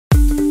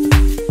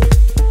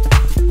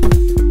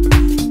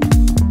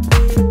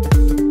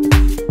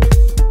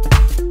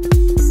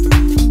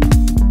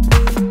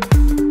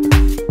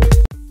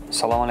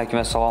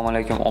Assalomu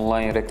alaykum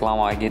onlayn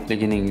reklama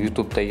agentligining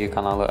YouTube'dagi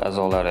kanali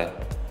a'zolari.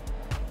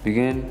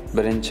 Bugun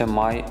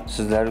 1-may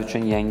sizlar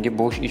uchun yangi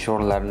bo'sh ish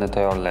o'rinlarini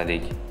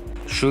tayyorladik.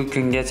 Shu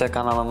kungacha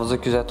kanalimizni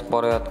kuzatib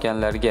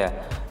borayotganlarga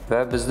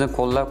va bizni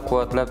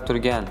qo'llab-quvvatlab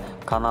turgan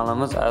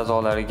kanalimiz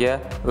a'zolariga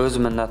o'z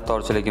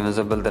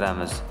minnatdorchiligimizni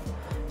bildiramiz.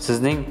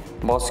 Sizning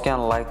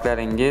bosgan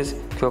layklaringiz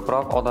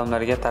ko'proq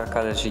odamlarga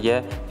tarqalishiga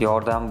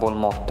yordam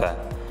bo'lmoqda.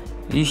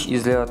 Ish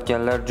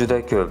izlayotganlar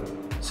juda ko'p.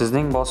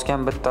 Sizning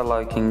bosgan bitta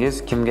laykingiz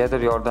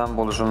kimgadir yordam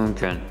bo'lishi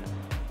mumkin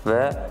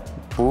va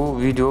bu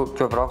video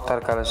ko'proq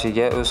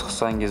tarqalishiga o'z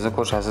hissangizni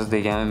qo'shasiz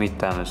degan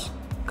umiddamiz.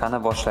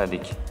 Qani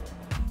boshladik.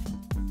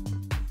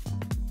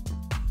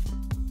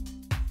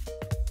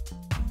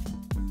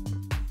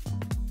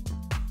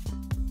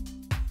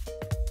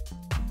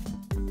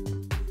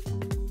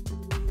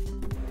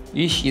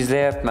 Ish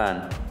izlayapman.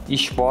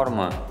 Ish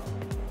bormi?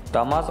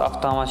 Damas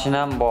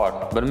avtomashinam bor.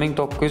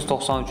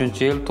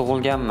 1993-yil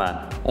tug'ilganman.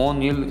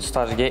 10 yil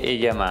stajga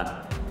egaman.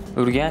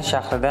 Urgan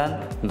shahridan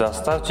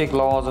dastavchik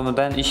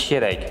lavozimidan ish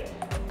kerak.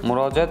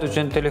 Murojaat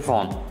uchun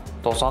telefon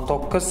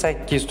 99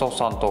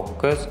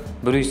 899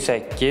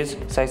 108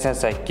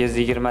 88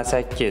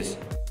 28.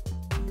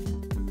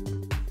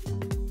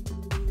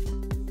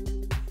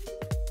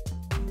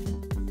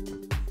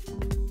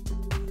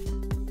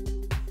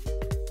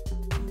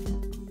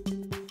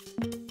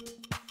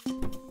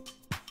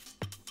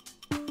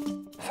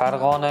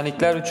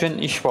 Farg'onaliklar uchun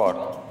ish bor.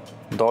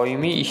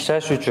 Doimiy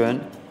ishlash uchun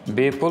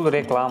bepul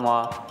reklama,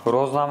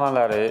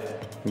 ro'znomalari,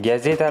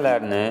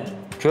 gazetalarni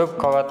ko'p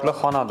qavatli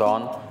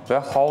xonadon va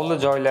hovli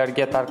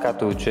joylarga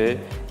tarqatuvchi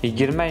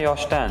 20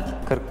 yoshdan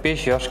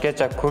 45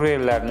 yoshgacha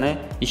kuryerlarni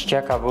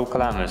ishga qabul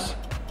qilamiz.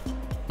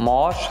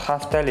 Maosh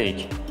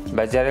haftalik,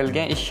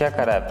 bajarilgan ishga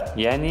qarab,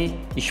 ya'ni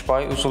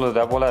ishpoy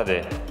usulida bo'ladi.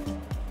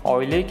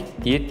 Oylik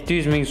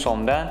 700 ming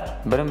so'mdan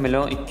 1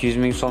 200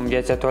 ming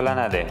so'mgacha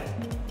to'lanadi.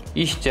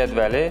 Ish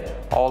jadvali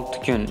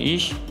 6 kun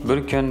ish,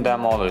 1 kun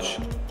dam olish.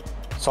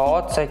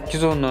 Soat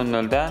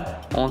 8:00 dan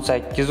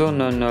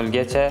 18:00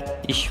 gacha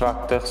ish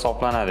vaqti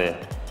hisoblanadi.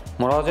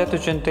 Murojaat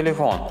uchun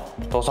telefon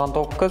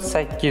 99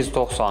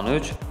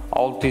 893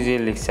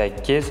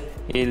 658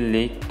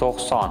 50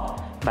 90.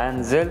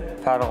 Manzil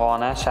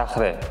Farg'ona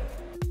shahri.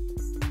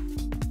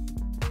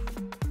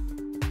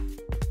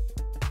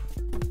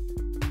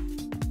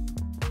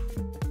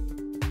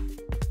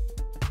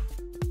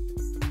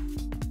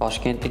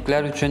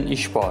 Toshkentliklar uchun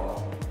ish bor.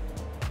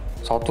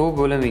 Sotuv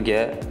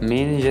bo'limiga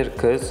menejer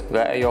qiz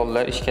va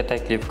ayollar ishga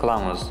taklif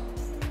qilamiz.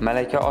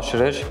 Malaka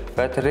oshirish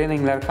va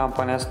treninglar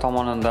kompaniyasi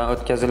tomonidan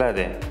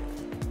o'tkaziladi.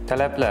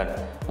 Talablar: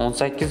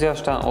 18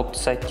 yoshdan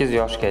 38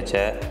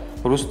 yoshgacha,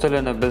 rus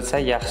tilini bilsa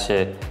yaxshi,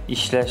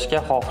 ishlashga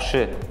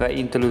xohishi va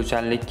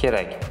intiluvchanlik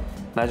kerak.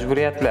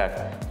 Majburiyatlar: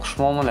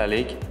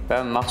 xushmuomalalik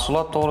va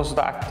mahsulot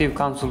to'g'risida aktiv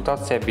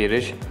konsultatsiya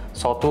berish,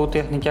 sotuv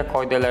texnika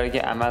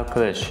qoidalariga amal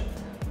qilish.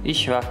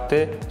 Ish vaqti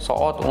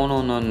soat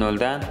 10:00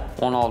 dan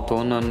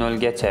 16:00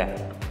 gacha.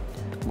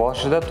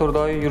 Boshida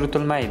turdoyi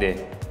yuritilmaydi.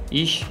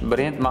 Ish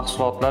brend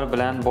mahsulotlar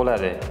bilan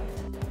bo'ladi.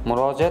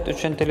 Murojaat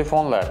uchun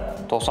telefonlar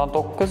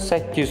 99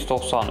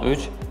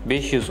 893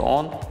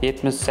 510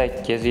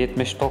 78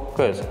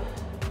 79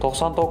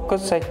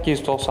 99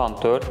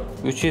 894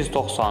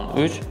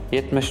 393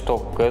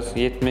 79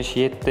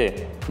 77.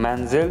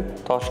 Manzil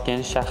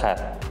Toshkent shahar.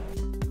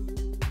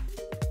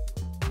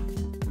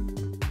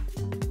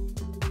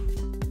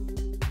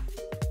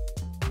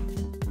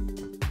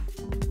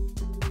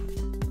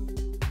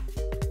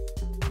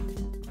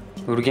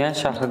 Urgan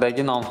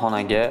shahridagi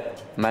nonxonaga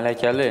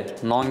malakali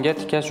nonga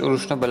tikash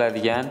urishni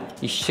biladigan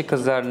ishchi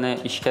qizlarni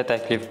ishga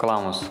taklif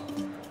qilamiz.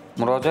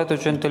 Murojaat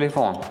uchun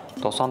telefon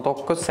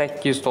 99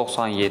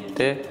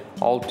 897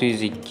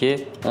 602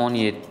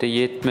 17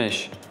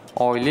 70.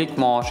 Oylik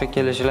maoshi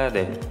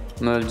kelishiladi.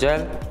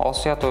 Mo'ljal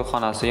Osiyo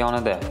to'yxonasi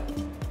yonida.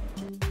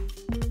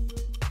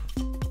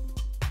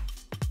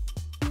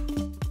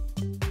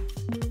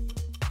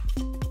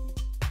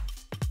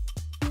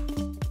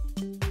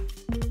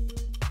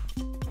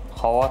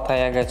 Havo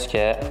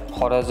tayagachga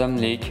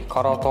Xorazmlik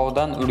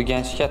Qoratovdan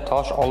Urganchga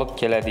tosh olib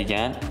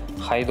keladigan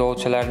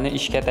haydovchilarni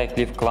ishga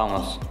taklif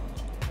qilamiz.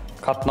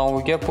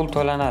 Qatnoviga pul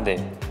to'lanadi.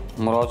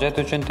 Murojaat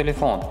uchun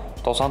telefon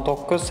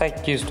 99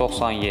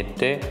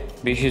 897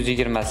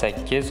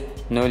 528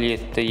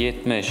 07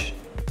 70.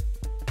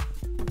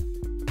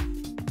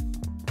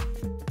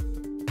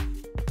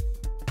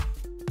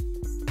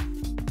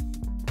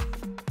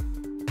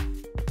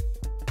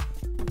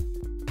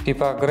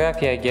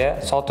 Tipografiyaga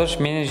sotish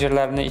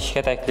menejerlarini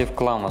ishga taklif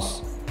qilamiz.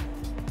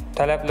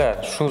 Talablar: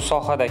 shu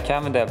sohada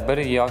kamida 1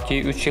 yoki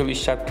 3 yil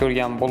ishlab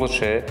ko'rgan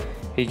bo'lishi,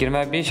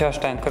 25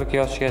 yoshdan 40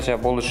 yoshgacha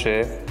bo'lishi,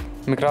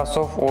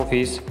 Microsoft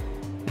Office,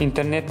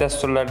 internet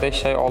dasturlarida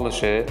ishlay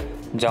olishi,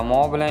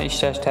 jamoa bilan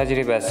ishlash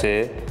tajribasi,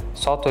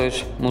 sotish,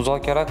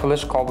 muzokara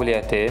qilish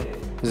qobiliyati,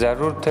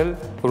 zarur til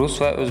rus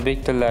va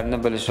o'zbek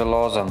tillarini bilishi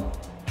lozim.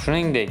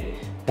 Shuningdek,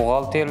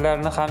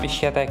 buxgalterlarni ham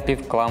ishga taklif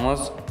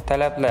qilamiz.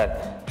 Talablar: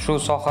 shu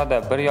sohada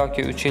 1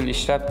 yoki 3 yil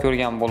ishlab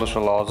ko'rgan bo'lishi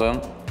lozim.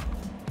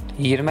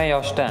 20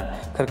 yoshdan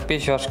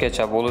 45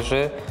 yoshgacha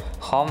bo'lishi,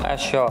 xom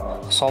ashyo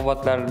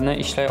hisobotlarini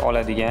ishlay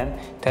oladigan,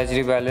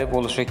 tajribali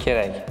bo'lishi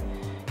kerak.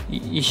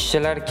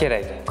 Ishchilar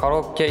kerak.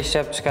 Korobka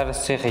ishlab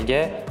chiqarish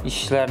sexiga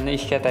ishlarni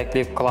ishga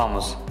taklif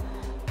qilamiz.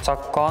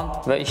 Chaqqon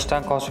va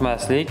ishdan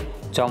qochmaslik,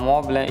 jamoa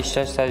bilan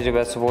ishlash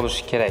tajribasi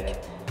bo'lishi kerak.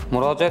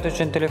 Murojaat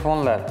uchun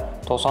telefonlar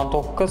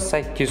 99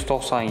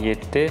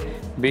 897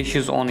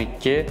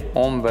 512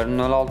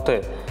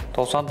 1106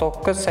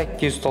 99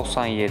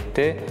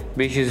 897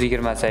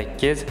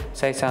 528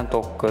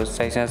 89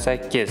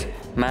 88.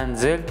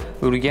 Manzil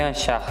Urgan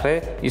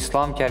shahri,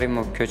 Islom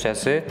Karimov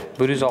ko'chasi,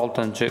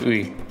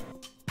 106-uy.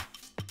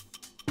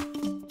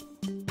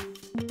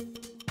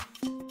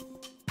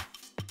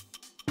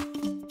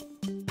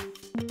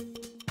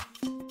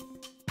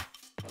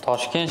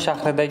 Toshkent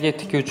shahridagi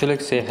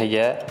tikuvchilik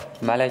sexiga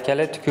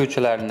malakali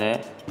tikuvchilarni,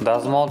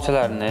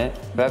 dazmolchilarni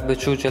va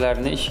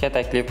bichuvchilarni ishga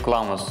taklif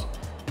qilamiz.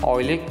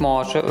 Oylik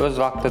maoshi o'z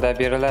vaqtida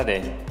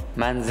beriladi.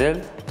 Manzil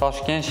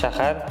Toshkent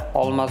shahar,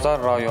 Olmazor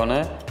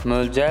rayoni,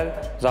 Mo'ljal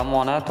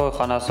zamona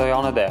to'yxonasi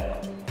yonida.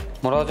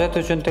 Murojaat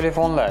uchun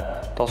telefonlar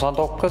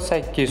 99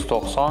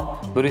 890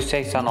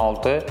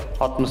 186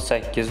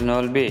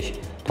 6805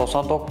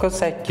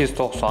 99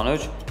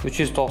 893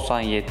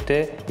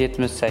 397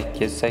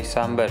 78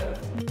 81.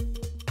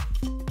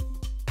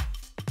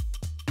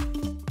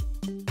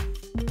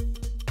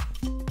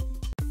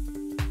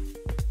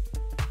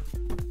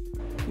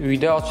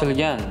 Uyda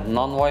ochilgan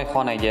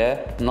nonvoyxonaga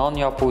non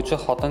yopuvchi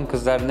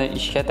xotin-qizlarni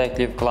ishga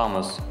taklif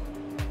qilamiz.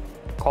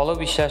 Qolib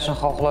ishlashni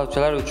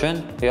xohlovchilar uchun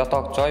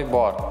yotoq joy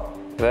bor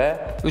va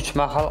 3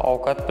 mahal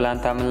ovqat bilan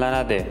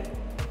ta'minlanadi.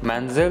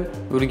 Manzil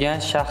Urgan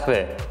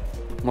shahri.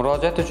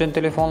 Murojaat uchun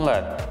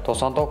telefonlar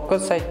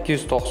 99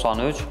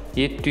 893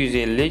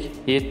 750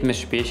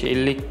 75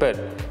 51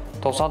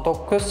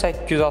 99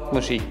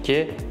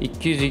 862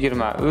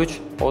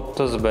 223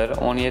 31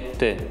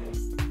 17.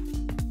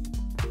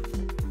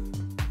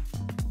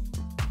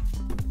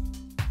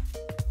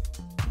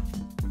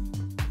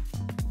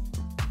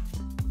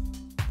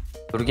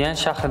 Urgan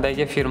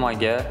shahridagi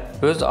firmaga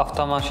o'z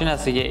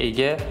avtomashinasiga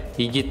ega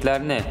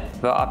yigitlarni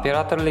va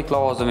operatorlik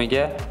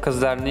lavozimiga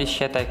qizlarni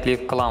ishga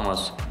taklif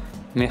qilamiz.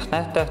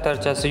 Mehnat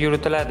daftarchasi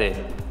yuritiladi.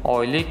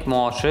 Oylik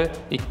maoshi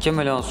 2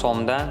 million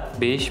so'mdan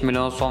 5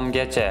 million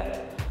so'mgacha.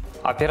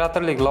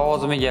 Operatorlik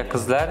lavozimiga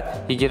qizlar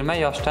 20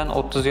 yoshdan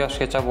 30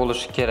 yoshgacha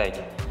bo'lishi kerak.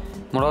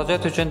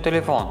 Murojaat uchun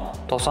telefon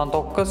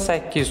 99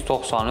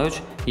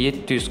 893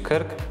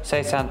 740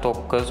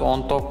 89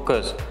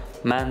 19.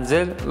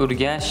 Manzil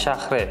Urgan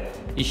shahri.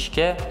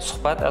 Ishga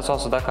suhbat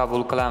asosida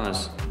qabul qilamiz.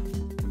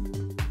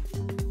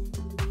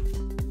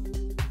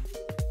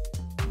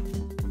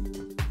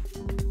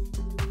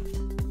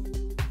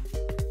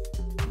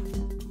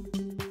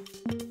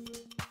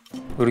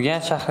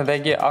 Urgan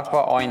shahridagi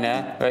akva oyna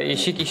va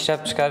eshik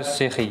ishlab chiqarish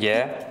sexiga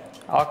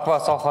akva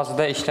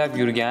sohasida ishlab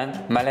yurgan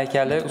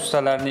malakali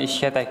ustalarni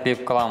ishga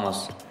taklif qilamiz.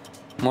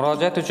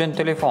 Murojaat uchun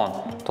telefon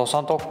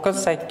 99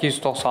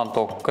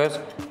 899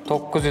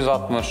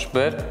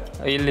 961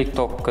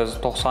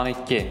 59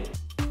 92.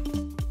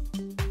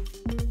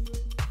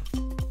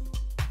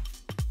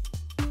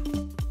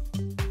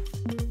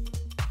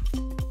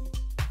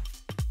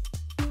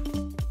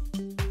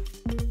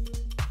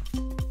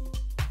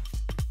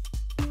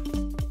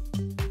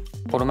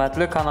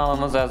 Hurmatli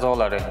kanalimiz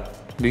a'zolari,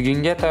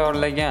 bugunga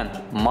tayyorlagan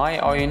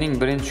may oyining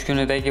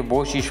 1-kunidagi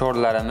bo'sh ish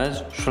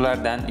o'rinlarimiz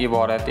shulardan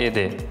iborat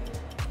edi.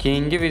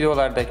 Keyingi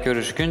videolarda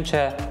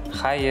ko'rishguncha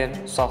xayr,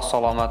 sog'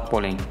 salomat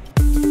bo'ling.